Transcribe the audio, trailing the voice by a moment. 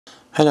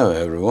Hello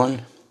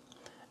everyone,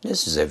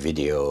 this is a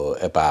video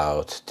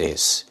about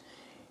this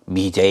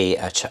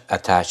bidet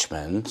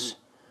attachment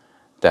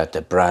that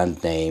the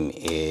brand name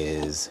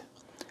is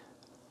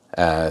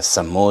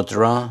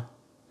Samodra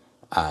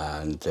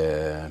and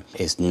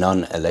is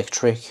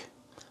non-electric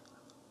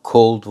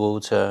cold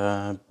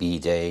water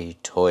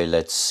bidet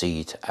toilet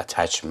seat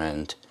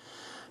attachment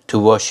to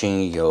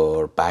washing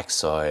your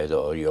backside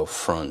or your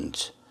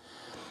front.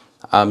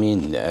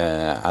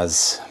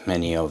 As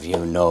many of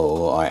you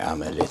know, I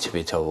am a little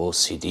bit of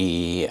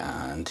OCD,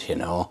 and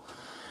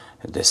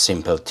the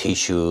simple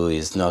tissue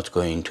is not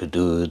going to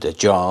do the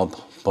job,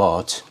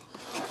 but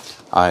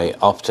I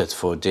opted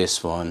for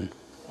this one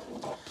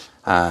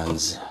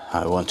and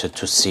I wanted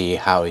to see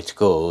how it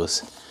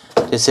goes.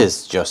 This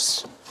is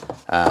just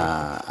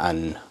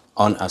an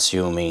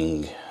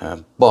unassuming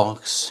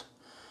box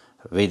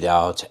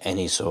without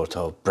any sort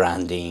of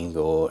branding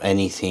or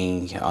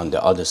anything. On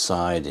the other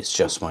side it's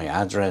just my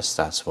address,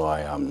 that's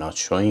why I'm not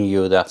showing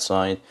you that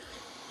side.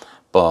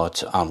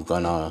 But I'm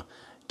gonna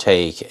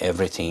take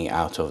everything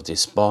out of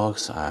this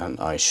box and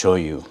I show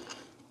you.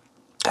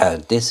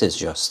 This is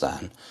just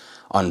an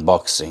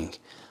unboxing.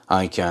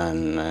 I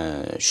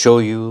can show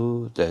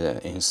you the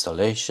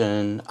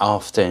installation.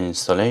 After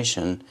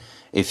installation,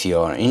 if you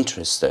are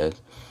interested,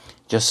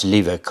 just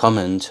leave a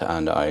comment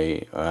and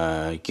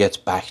I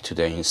get back to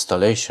the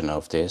installation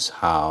of this,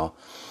 how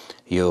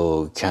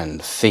you can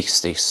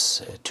fix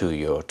this to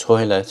your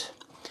toilet,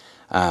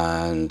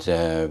 and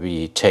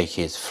we take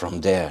it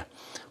from there.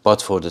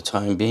 But for the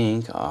time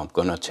being, I'm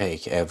gonna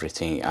take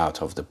everything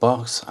out of the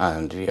box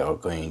and we are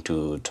going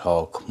to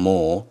talk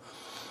more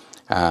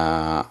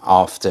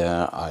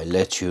after I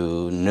let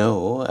you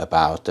know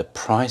about the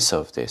price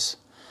of this.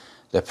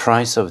 The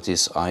price of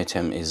this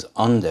item is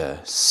under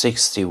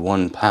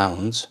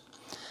 £61,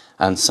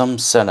 and some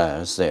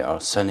sellers, they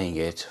are selling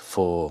it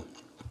for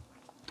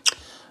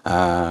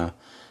 £75,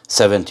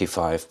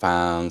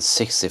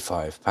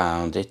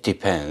 £65. It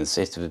depends.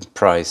 It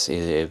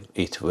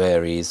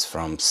varies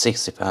from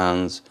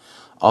 £60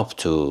 up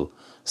to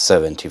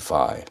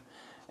 75.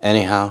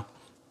 Anyhow,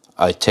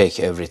 I take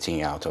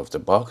everything out of the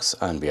box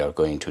and we are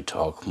going to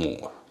talk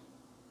more.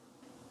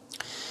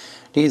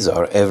 These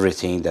are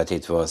everything that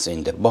it was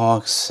in the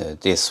box.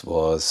 This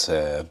was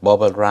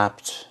bubble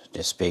wrapped,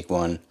 this big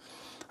one,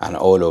 and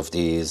all of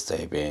these,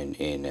 they've been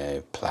in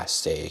a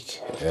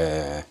plastic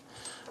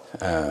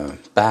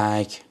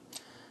bag,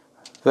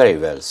 very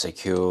well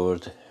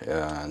secured,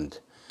 and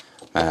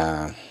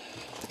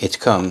it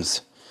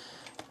comes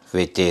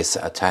with this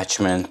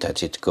attachment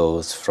that it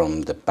goes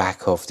from the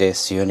back of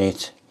this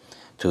unit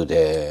to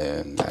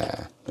the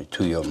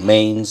to your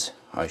mains.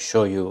 I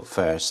show you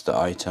first the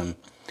item.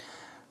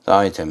 The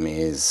item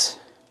is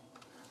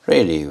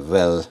really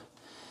well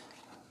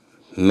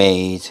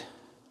made,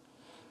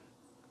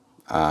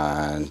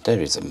 and there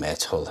is a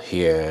metal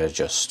here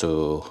just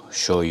to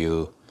show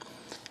you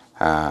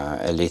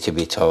a little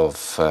bit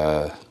of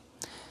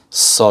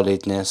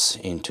solidness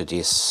into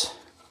this,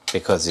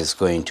 because it's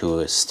going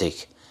to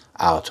stick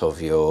out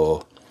of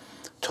your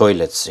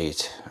toilet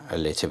seat a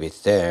little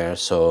bit there,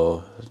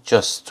 so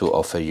just to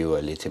offer you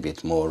a little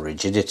bit more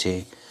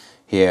rigidity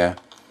here.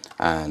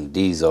 And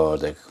these are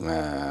the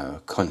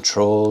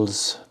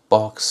controls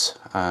box,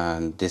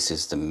 and this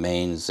is the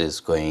mains is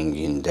going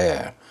in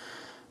there.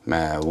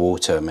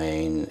 Water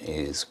main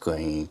is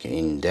going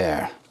in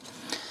there.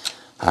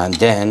 And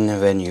then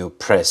when you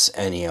press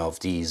any of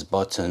these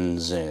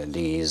buttons,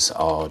 these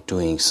are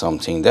doing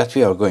something that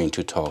we are going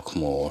to talk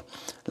more.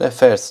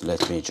 First,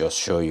 let me just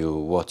show you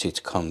what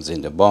it comes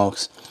in the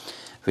box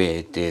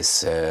with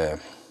this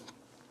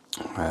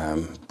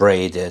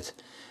braided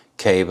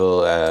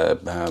cable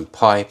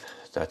pipe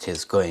that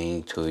is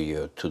going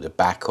to the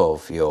back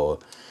of your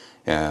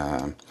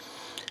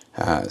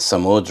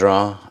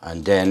Samodra,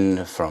 and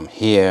then from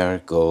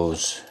here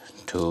goes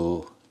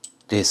to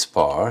this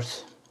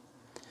part,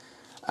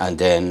 and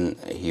then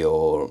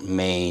your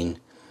main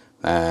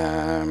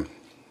the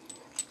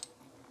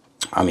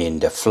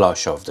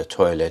flush of the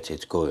toilet,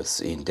 it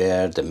goes in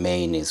there, the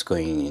main is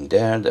going in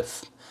there, the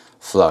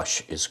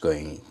flush is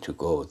going to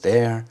go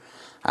there,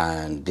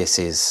 and this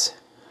is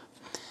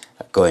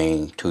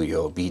going to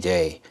your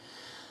bidet.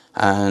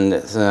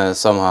 And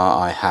somehow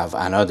I have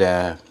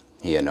another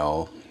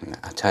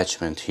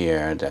attachment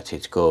here that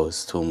it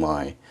goes to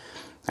my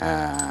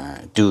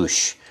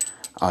douche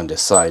on the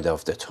side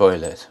of the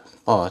toilet.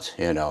 But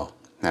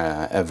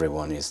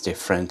everyone is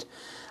different,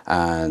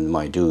 and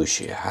my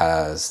douche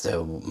has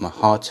the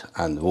hot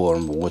and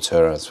warm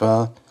water as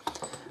well.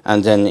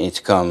 And then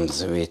it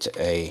comes with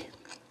a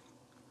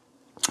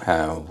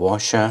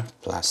washer,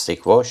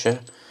 plastic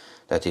washer,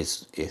 that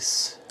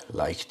is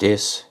like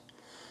this,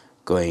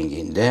 going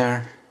in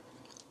there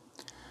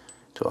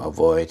to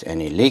avoid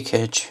any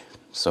leakage.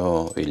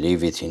 So we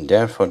leave it in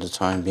there for the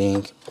time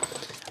being.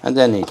 And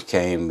then it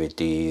came with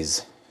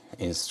these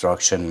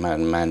instruction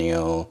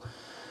manual.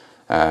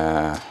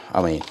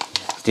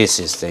 This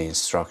is the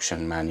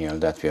instruction manual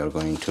that we are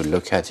going to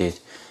look at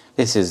it.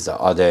 This is the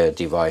other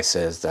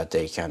devices that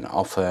they can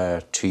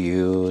offer to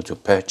you to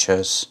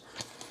purchase,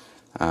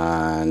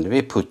 and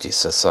we put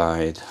this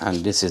aside. And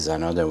this is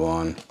another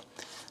one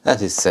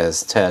that it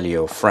says tell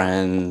your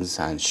friends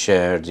and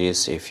share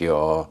this if you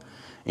are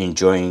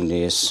enjoying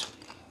this.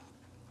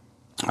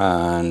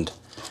 And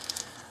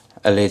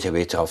a little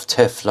bit of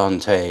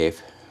Teflon tape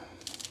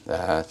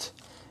that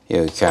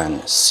you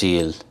can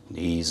seal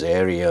these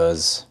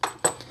areas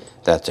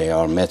that they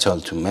are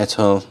metal to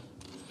metal.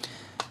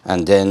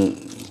 And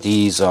then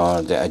these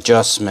are the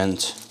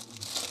adjustment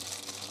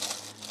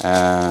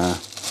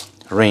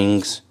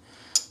rings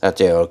that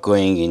they are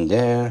going in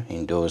there,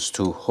 in those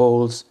two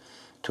holes,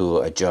 to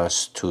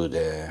adjust to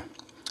the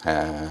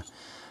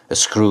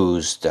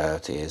screws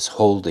that is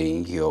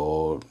holding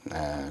your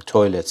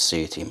toilet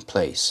seat in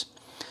place.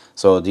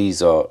 So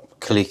these are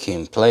click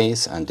in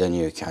place, and then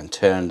you can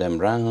turn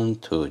them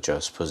around to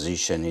just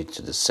position it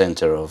to the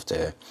center of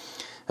the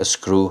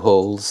screw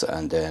holes,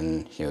 and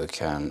then you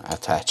can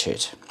attach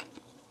it.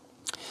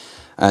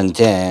 And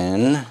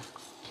then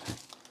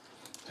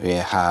we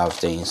have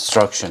the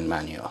instruction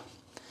manual.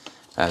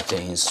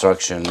 The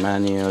instruction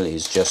manual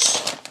is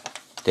just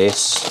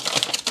this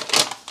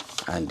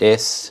and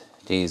this.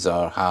 These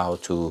are how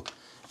to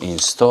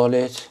install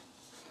it.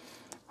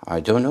 I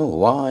don't know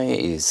why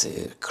it's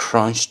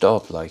crunched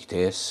up like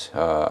this.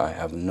 I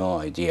have no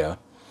idea.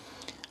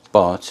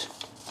 But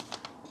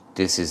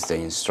this is the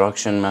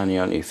instruction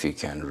manual. If you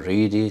can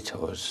read it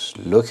or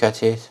look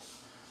at it.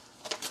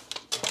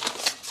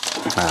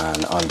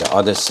 And on the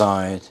other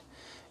side,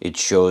 it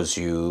shows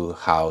you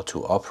how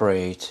to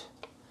operate.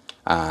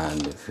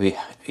 And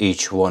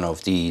each one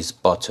of these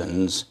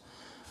buttons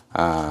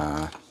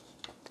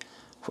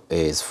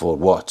is for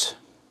what.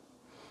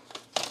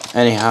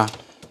 Anyhow,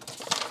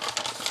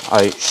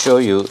 I show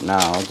you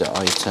now the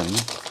item,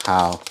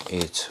 how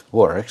it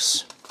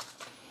works.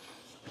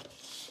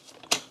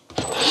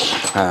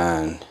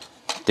 And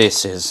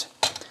this is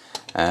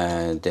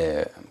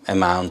the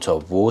amount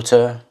of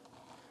water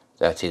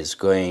that is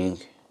going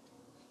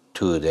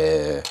to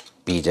the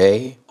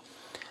bidet.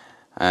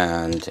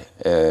 And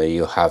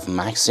you have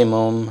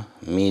maximum,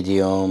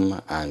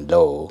 medium and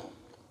low,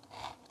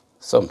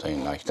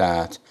 something like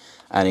that.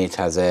 And it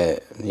has a,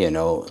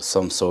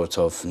 some sort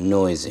of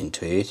noise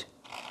into it.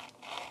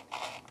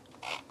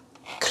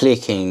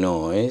 Clicking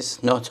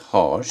noise, not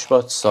harsh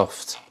but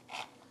soft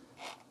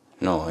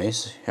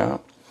noise, yeah.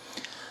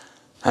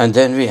 And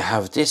then we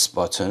have this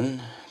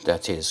button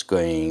that is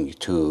going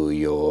to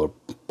your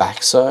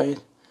backside,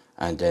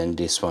 and then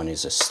this one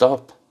is a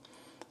stop,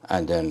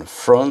 and then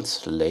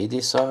front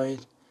lady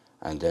side,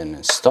 and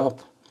then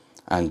stop.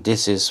 And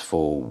this is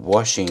for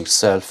washing,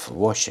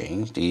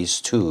 self-washing,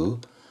 these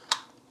two,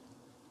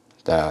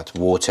 that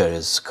water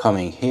is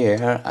coming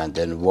here and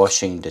then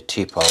washing the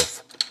tip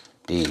of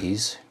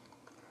these.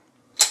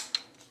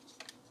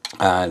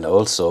 And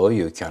also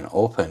you can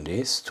open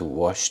this to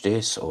wash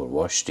this or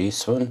wash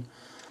this one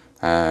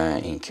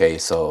in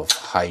case of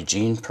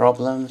hygiene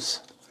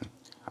problems.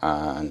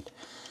 And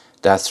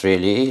that's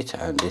really it.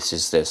 And this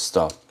is the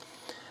stop.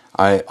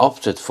 I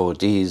opted for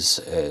these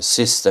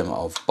system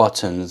of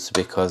buttons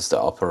because the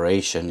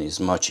operation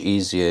is much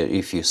easier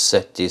if you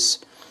set this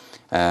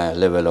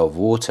level of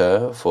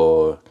water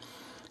for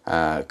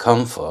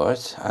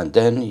comfort, and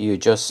then you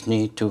just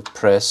need to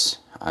press,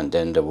 and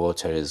then the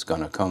water is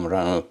gonna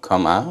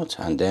come out,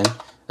 and then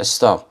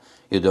stop.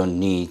 You don't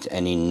need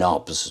any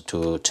knobs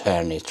to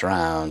turn it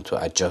around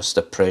to adjust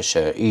the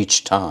pressure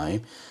each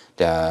time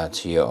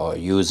that you are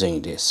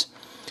using this.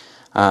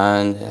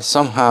 And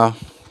somehow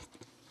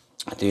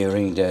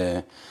during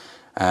the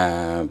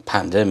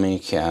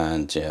pandemic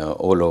and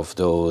all of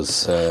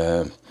those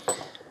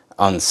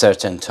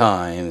uncertain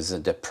times,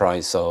 the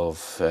price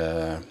of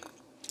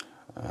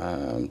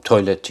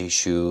toilet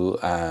tissue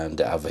and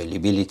the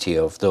availability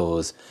of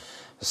those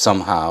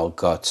somehow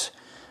got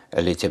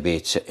a little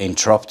bit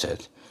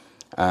interrupted.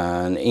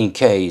 And in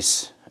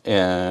case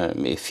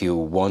if you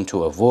want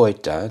to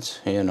avoid that,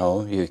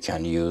 you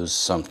can use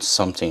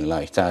something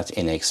like that,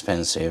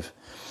 inexpensive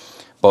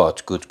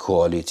but good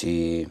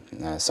quality.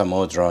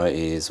 Samodra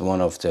is one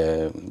of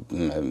the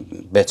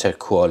better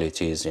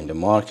qualities in the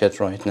market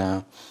right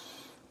now.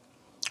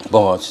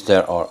 But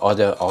there are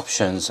other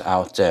options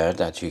out there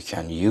that you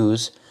can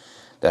use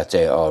that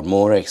they are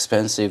more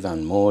expensive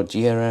and more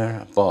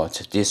dearer,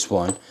 but this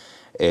one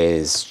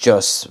is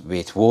just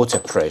with water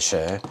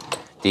pressure.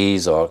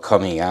 These are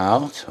coming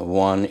out.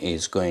 One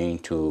is going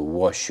to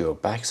wash your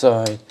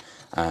backside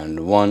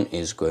and one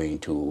is going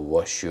to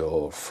wash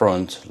your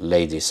front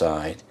lady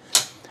side,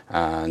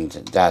 and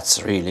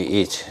that's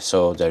really it.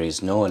 So there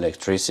is no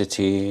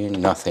electricity,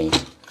 nothing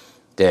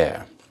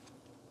there.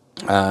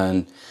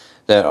 And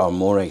there are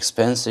more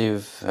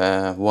expensive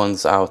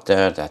ones out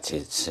there that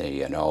it's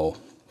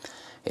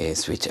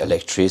is with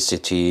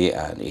electricity,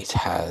 and it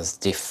has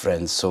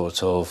different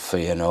sort of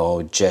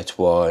jet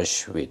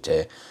wash with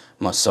the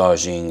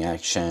massaging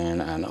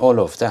action and all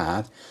of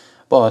that.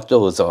 But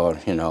those are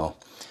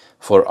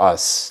for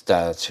us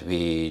that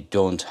we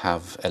don't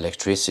have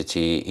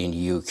electricity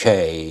in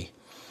UK,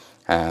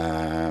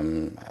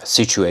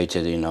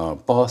 situated in our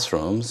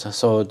bathrooms.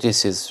 So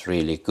this is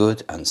really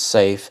good and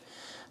safe.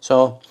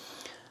 So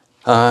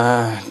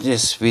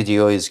this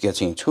video is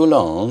getting too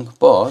long,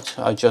 but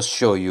I just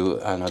show you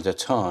another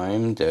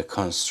time. The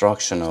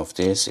construction of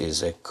this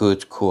is a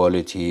good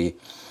quality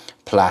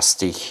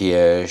plastic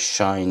here,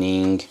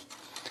 shining,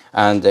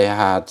 and they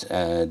had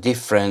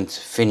different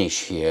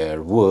finish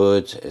here: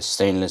 wood,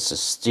 stainless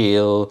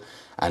steel,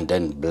 and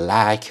then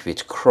black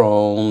with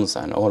chromes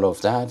and all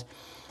of that.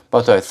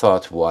 But I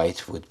thought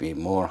white would be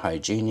more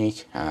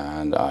hygienic,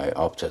 and I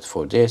opted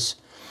for this.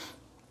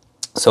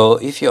 So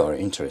if you are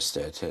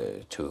interested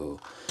to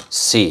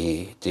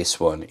see this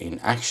one in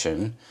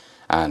action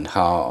and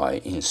how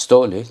I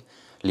install it,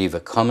 leave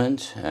a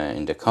comment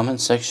in the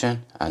comment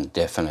section, and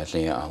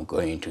definitely I'm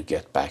going to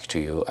get back to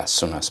you as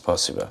soon as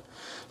possible.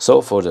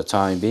 So for the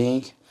time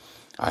being,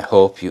 I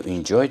hope you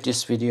enjoyed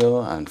this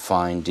video and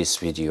find this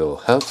video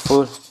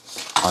helpful.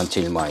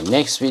 Until my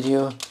next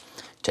video,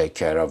 take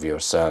care of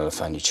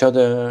yourself and each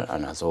other,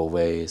 and as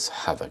always,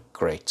 have a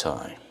great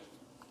time.